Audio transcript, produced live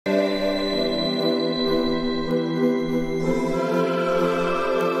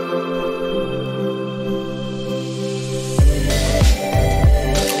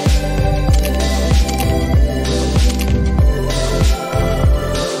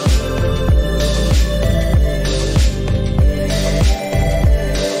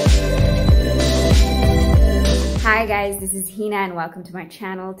this is Hina and welcome to my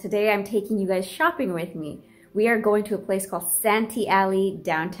channel. Today I'm taking you guys shopping with me. We are going to a place called Santee Alley,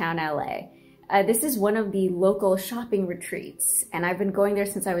 downtown LA. This is one of the local shopping retreats and I've been going there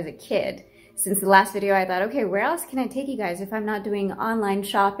since I was a kid. Since the last video I thought, okay, where else can I take you guys if I'm not doing online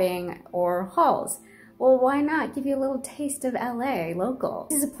shopping or hauls? Well, why not give you a little taste of LA local?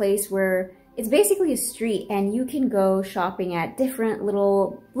 This is a place where it's basically a street and you can go shopping at different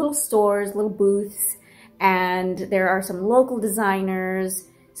little stores, little booths, and there are some local designers,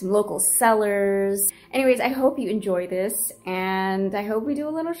 some local sellers. Anyways, I hope you enjoy this and I hope we do a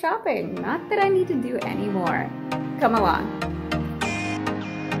little shopping. Not that I need to do any more. Come along.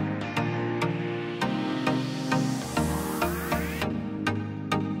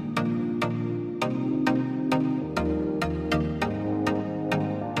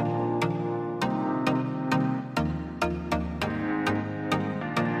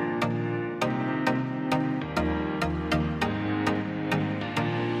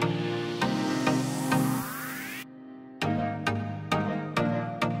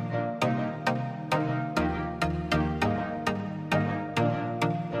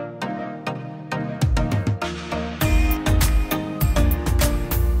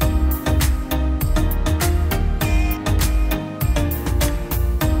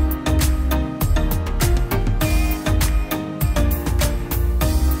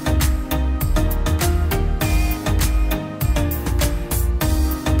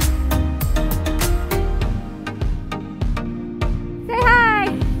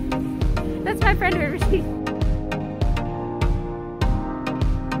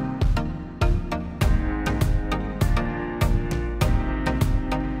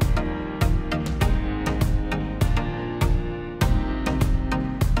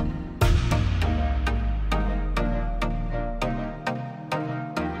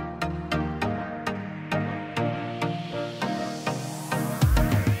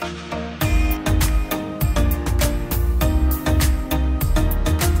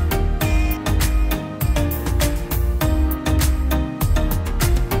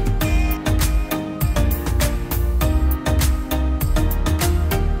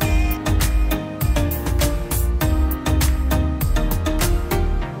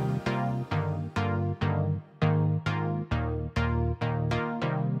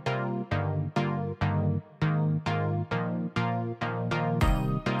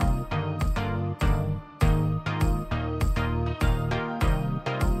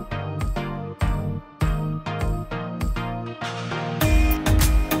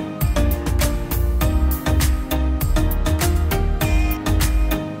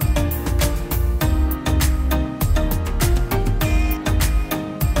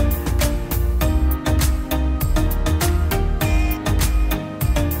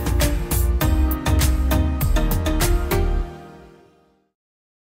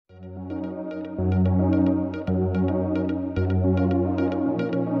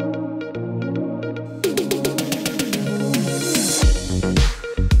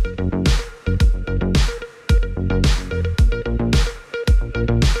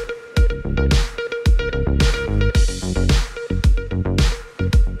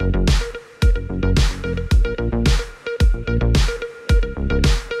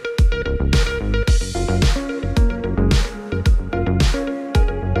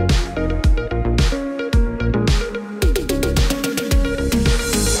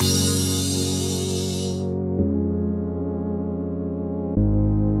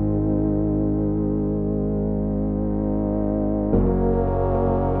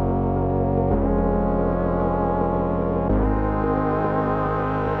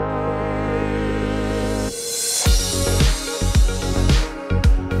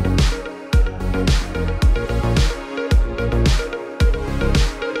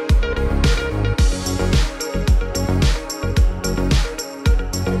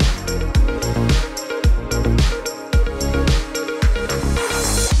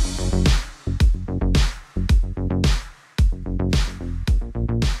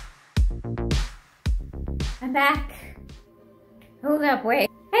 I'm back. Hold up, wait.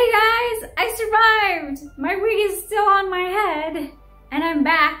 Hey guys, I survived! My wig is still on my head. And I'm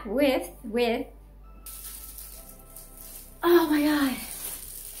back with, oh my god.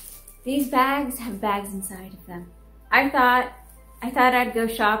 These bags have bags inside of them. I thought I'd go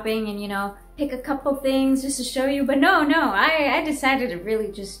shopping and, you know, pick a couple things just to show you, but no, I decided to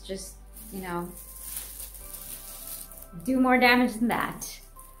really just, you know, do more damage than that.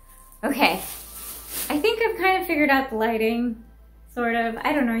 Okay. I think I've kind of figured out the lighting, sort of.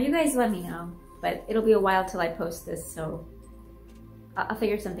 I don't know, you guys let me know. But it'll be a while till I post this, so I'll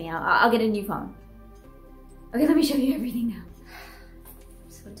figure something out. I'll get a new phone. Okay, let me show you everything now.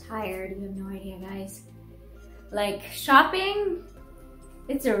 I'm so tired, you have no idea, guys. Like, shopping,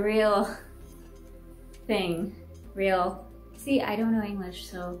 it's a real thing. Real. See, I don't know English,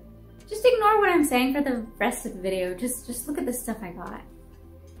 so just ignore what I'm saying for the rest of the video. Just look at the stuff I got.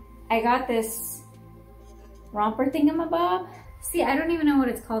 I got this romper thingamabob. See, I don't even know what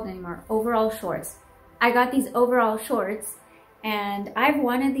it's called anymore. Overall shorts. I got these overall shorts, and I've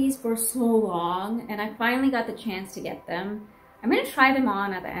wanted these for so long, and I finally got the chance to get them. I'm gonna try them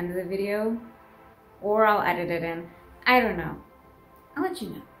on at the end of the video, or I'll edit it in. I don't know. I'll let you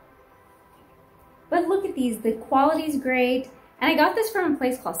know. But look at these, the quality's great. And I got this from a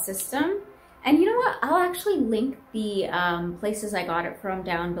place called System. And you know what? I'll actually link the places I got it from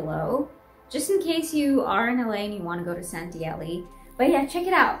down below, just in case you are in LA and you want to go to Santee. But yeah, check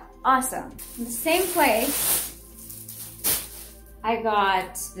it out. Awesome. In the same place, I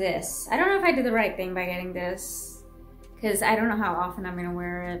got this. I don't know if I did the right thing by getting this, because I don't know how often I'm gonna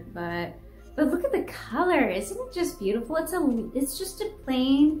wear it, but look at the color. Isn't it just beautiful? It's just a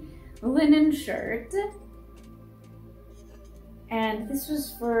plain linen shirt. And this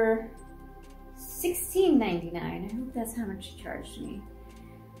was for $16.99. I hope that's how much she charged me.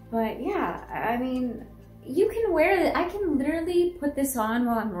 But yeah, I mean, you can wear it. I can literally put this on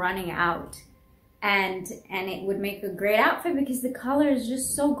while I'm running out, and it would make a great outfit because the color is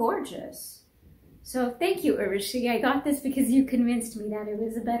just so gorgeous. So thank you, Urishi. I got this because you convinced me that it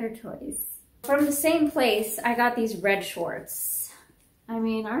was a better choice. From the same place, I got these red shorts. I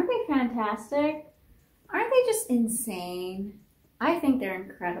mean, aren't they fantastic? Aren't they just insane? I think they're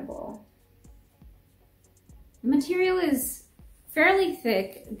incredible. The material is fairly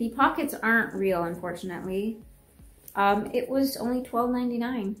thick. The pockets aren't real, unfortunately. It was only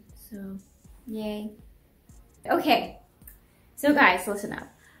 $12.99, so yay. Okay, so guys, listen up.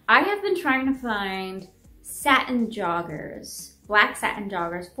 I have been trying to find satin joggers, black satin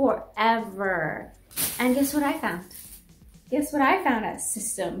joggers, forever. And guess what I found? Guess what I found at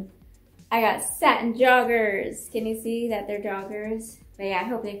System? I got satin joggers. Can you see that they're joggers? But yeah, I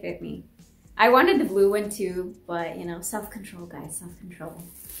hope they fit me. I wanted the blue one too, but you know, self-control, guys, self-control.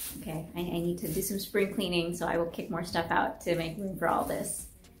 Okay, I need to do some spring cleaning, so I will kick more stuff out to make room for all this.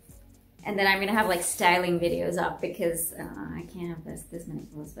 And then I'm gonna have like styling videos up because I can't have this many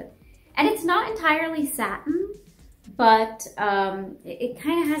clothes. And it's not entirely satin, but it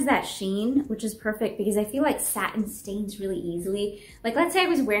kind of has that sheen, which is perfect because I feel like satin stains really easily. Like, let's say I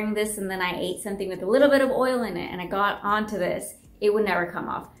was wearing this and then I ate something with a little bit of oil in it and I got onto this, it would never come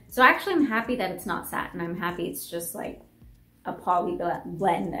off. So actually I'm happy that it's not satin. I'm happy it's just like a poly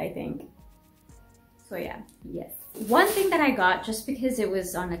blend, I think. So yeah, yes. One thing that I got just because it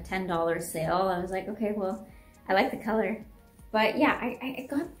was on a $10 sale, I was like, okay, well, I like the color. But yeah, I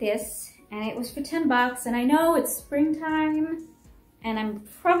got this and it was for 10 bucks, and I know it's springtime and I'm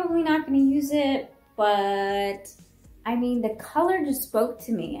probably not gonna use it, but I mean, the color just spoke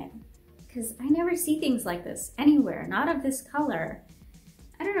to me because I never see things like this anywhere, not of this color.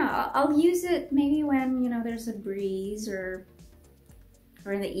 I don't know, I'll use it maybe when, you know, there's a breeze or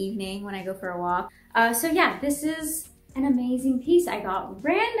in the evening when I go for a walk. So yeah, this is an amazing piece I got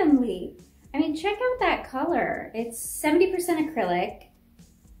randomly. I mean, check out that color. It's 70% acrylic,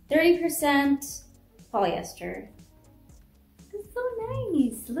 30% polyester. It's so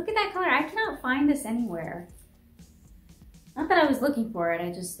nice. Look at that color. I cannot find this anywhere. Not that I was looking for it,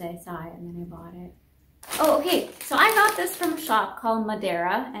 I saw it and then I bought it. Oh, okay, so I got this from a shop called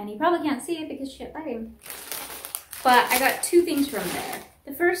Madera, and you probably can't see it because shit lighting. But I got two things from there.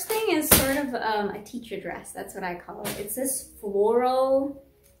 The first thing is sort of a teacher dress, that's what I call it. It's this floral,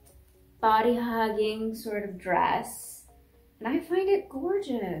 body-hugging sort of dress, and I find it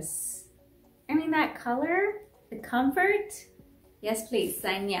gorgeous. I mean, that color, the comfort, yes please,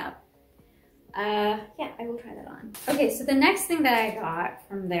 sign me up. Yeah, I will try that on. Okay, so the next thing that I got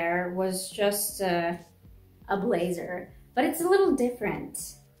from there was just a blazer, but it's a little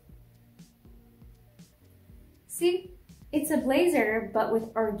different. See, it's a blazer, but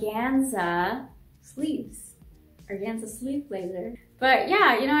with organza sleeves. Organza sleeve blazer. But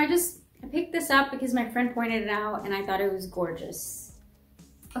yeah, you know, I picked this up because my friend pointed it out and I thought it was gorgeous.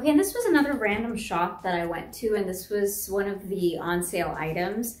 Okay, and this was another random shop that I went to, and this was one of the on sale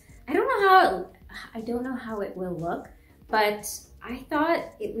items. I don't know how it will look, but I thought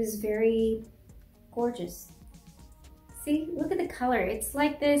it was very gorgeous. See, look at the color. It's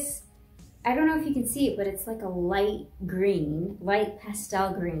like this, I don't know if you can see it, but it's like a light green, light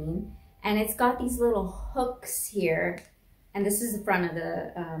pastel green. And it's got these little hooks here. And this is the front of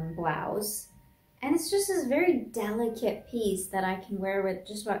the blouse. And it's just this very delicate piece that I can wear with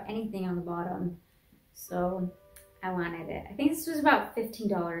just about anything on the bottom. So I wanted it. I think this was about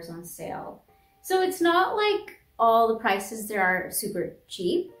 $15 on sale. So it's not like all the prices there are super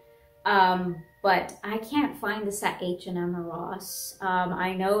cheap, but I can't find this at H&M or Ross.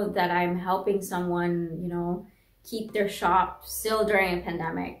 I know that I'm helping someone, you know, keep their shop still during a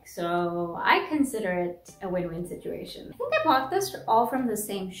pandemic. So I consider it a win-win situation. I think I bought this all from the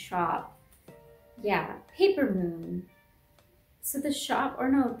same shop. Yeah, Papermoon. So the shop, or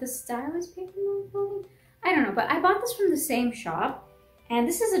no, the style is Papermoon clothing? I don't know, but I bought this from the same shop. And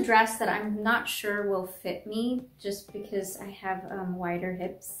this is a dress that I'm not sure will fit me just because I have wider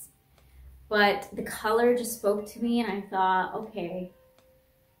hips. But the color just spoke to me and I thought, okay,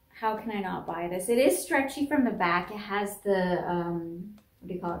 how can I not buy this? It is stretchy from the back. It has the, what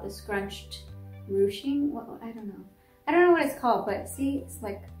do you call it? The scrunched ruching? Well, I don't know. I don't know what it's called, but see, it's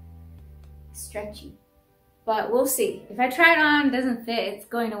like stretchy. But we'll see. If I try it on, it doesn't fit, it's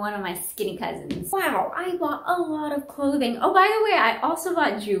going to one of my skinny cousins. Wow, I bought a lot of clothing. Oh, by the way, I also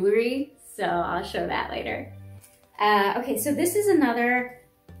bought jewelry, so I'll show that later. Okay, so this is another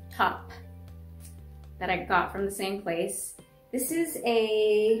top that I got from the same place. This is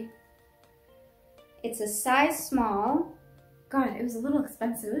it's a size small. God, it was a little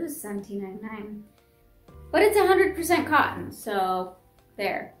expensive. It was $17.99. But it's 100% cotton, so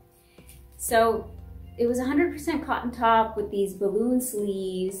there. So it was 100% cotton top with these balloon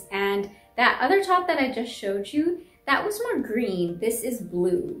sleeves, and that other top that I just showed you, that was more green. This is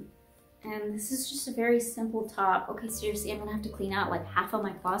blue. And this is just a very simple top. Okay, seriously, I'm gonna have to clean out like half of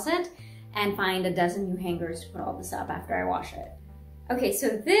my closet and find a dozen new hangers to put all this up after I wash it. Okay, so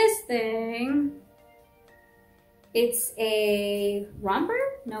this thing, it's a romper?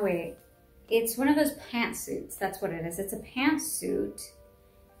 No, wait. It's one of those pantsuits. That's what it is. It's a pantsuit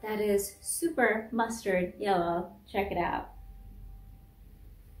that is super mustard yellow. Check it out.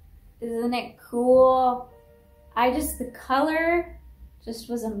 Isn't it cool? The color just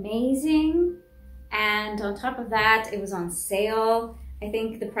was amazing. And on top of that, it was on sale. I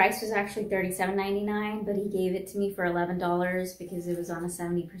think the price was actually $37.99, but he gave it to me for $11 because it was on a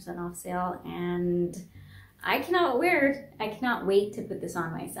 70% off sale. And I cannot wear it. I cannot wait to put this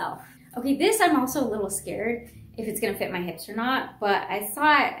on myself. Okay, this I'm also a little scared if it's gonna fit my hips or not, but I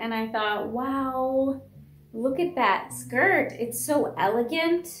saw it and I thought, wow, look at that skirt. It's so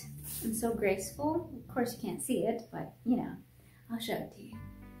elegant and so graceful. Of course you can't see it, but you know, I'll show it to you.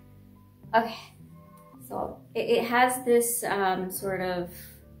 Okay, so it has this sort of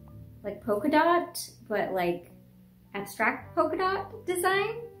like polka dot, but like abstract polka dot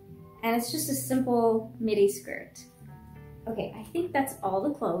design. And it's just a simple midi skirt. Okay, I think that's all the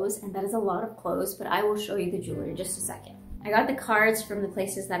clothes, and that is a lot of clothes, but I will show you the jewelry in just a second. I got the cards from the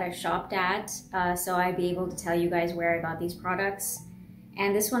places that I shopped at, so I'd be able to tell you guys where I got these products.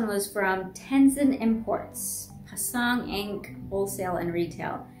 And this one was from Tenzin Imports, Pasang Inc. Wholesale and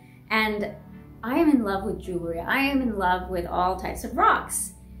Retail. And I am in love with jewelry. I am in love with all types of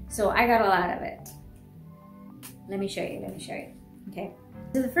rocks. So I got a lot of it. Let me show you, okay?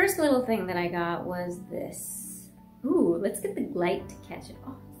 So the first little thing that I got was this. Ooh, let's get the light to catch it.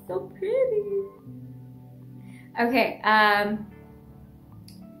 Oh, so pretty. Okay, I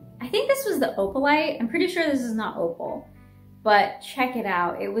think this was the opalite. I'm pretty sure this is not opal, but check it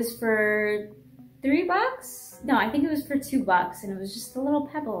out. It was for $3? No, I think it was for $2, and it was just a little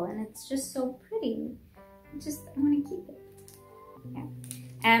pebble, and it's just so pretty. I want to keep it. Yeah.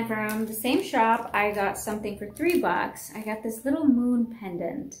 And from the same shop, I got something for $3. I got this little moon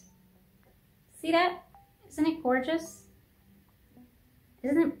pendant. See that? Isn't it gorgeous?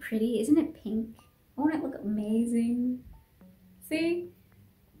 Isn't it pretty? Isn't it pink? Won't it look amazing? See?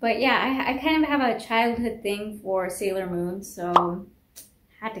 But yeah, I kind of have a childhood thing for Sailor Moon, so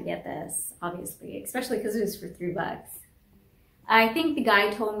I had to get this, obviously, especially because it was for $3. I think the guy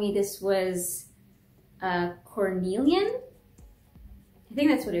told me this was cornelian. I think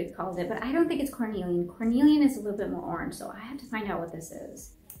that's what he called it, but I don't think it's cornelian. Cornelian is a little bit more orange, so I have to find out what this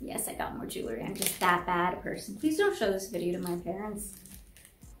is. Yes, I got more jewelry. I'm just that bad a person. Please don't show this video to my parents.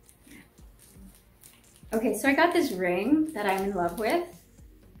 Okay, so I got this ring that I'm in love with.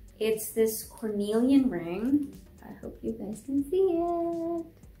 It's this cornelian ring. I hope you guys can see it.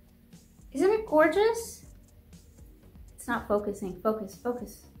 Isn't it gorgeous? It's not focusing. Focus,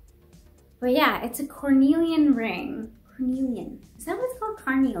 focus. But yeah, it's a cornelian ring. Cornelian. Is that what it's called?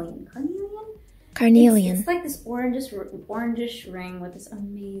 Carnelian. Carnelian? Carnelian. It's like this orangish ring with this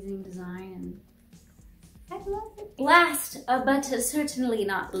amazing design. I love it. Last, but certainly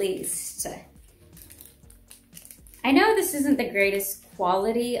not least, I know this isn't the greatest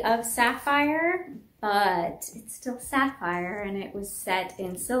quality of sapphire, but it's still sapphire and it was set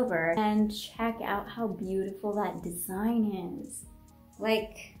in silver. And check out how beautiful that design is.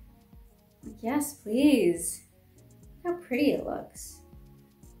 Like, yes, please. Look how pretty it looks.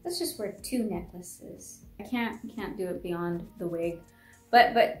 Let's just wear 2 necklaces. I can't do it beyond the wig,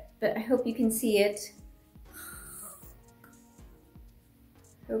 but I hope you can see it.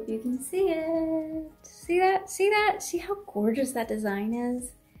 Hope you can see it. See that? See that? See how gorgeous that design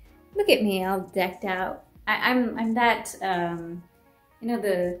is? Look at me, all decked out. I'm that, you know,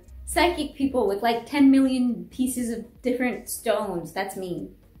 the psychic people with like 10 million pieces of different stones. That's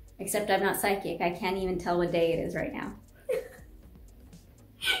me. Except I'm not psychic. I can't even tell what day it is right now.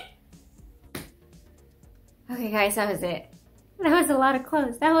 Okay guys, that was it. That was a lot of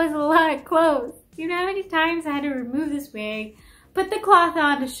clothes. That was a lot of clothes. Do you know how many times I had to remove this wig, put the cloth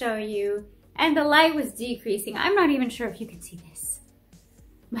on to show you, and the light was decreasing. I'm not even sure if you can see this.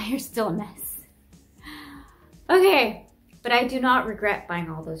 My hair's still a mess. Okay, but I do not regret buying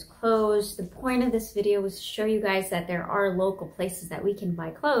all those clothes. The point of this video was to show you guys that there are local places that we can buy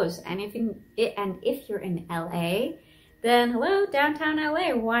clothes. And if you're in LA, then hello, downtown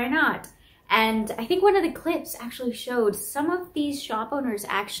LA, why not? And I think one of the clips actually showed some of these shop owners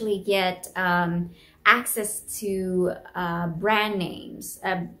actually get access to brand names.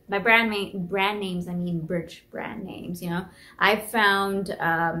 By brand names, I mean Birch brand names, you know. I've found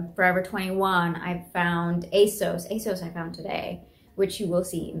Forever 21, I've found ASOS I found today, which you will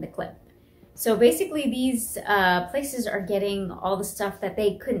see in the clip. So basically these places are getting all the stuff that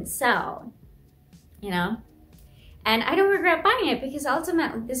they couldn't sell, you know. And I don't regret buying it because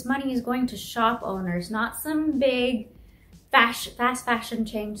ultimately this money is going to shop owners, not some big fast fashion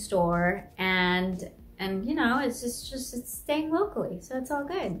chain store. And you know, it's staying locally, so it's all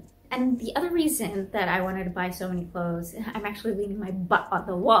good. And the other reason that I wanted to buy so many clothes, I'm actually leaning my butt on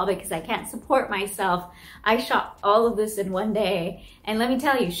the wall because I can't support myself. I shopped all of this in one day. And let me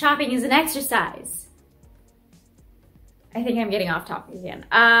tell you, shopping is an exercise. I think I'm getting off topic again.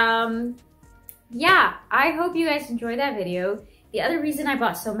 Yeah, I hope you guys enjoyed that video. The other reason I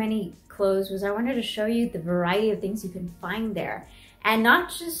bought so many clothes was I wanted to show you the variety of things you can find there. And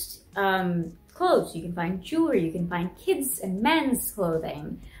not just clothes, you can find jewelry, you can find kids and men's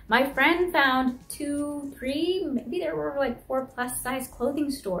clothing. My friend found 2, 3, maybe there were like 4 plus size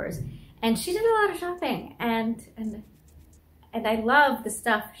clothing stores. And she did a lot of shopping and I love the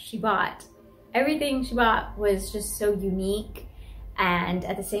stuff she bought. Everything she bought was just so unique. And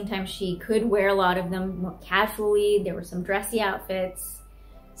at the same time, she could wear a lot of them more casually. There were some dressy outfits.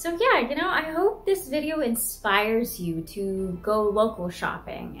 So yeah, you know, I hope this video inspires you to go local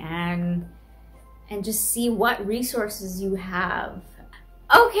shopping and just see what resources you have.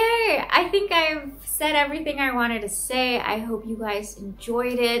 Okay, I think I've said everything I wanted to say. I hope you guys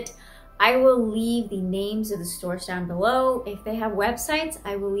enjoyed it. I will leave the names of the stores down below. If they have websites,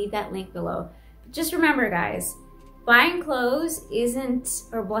 I will leave that link below. But just remember, guys, buying clothes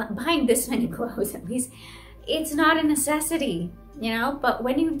buying this many clothes at least, it's not a necessity, you know? But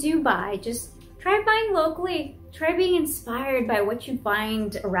when you do buy, just try buying locally. Try being inspired by what you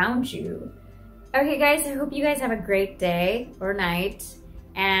find around you. Okay guys, I hope you guys have a great day or night.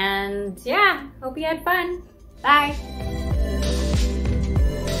 And yeah, hope you had fun. Bye.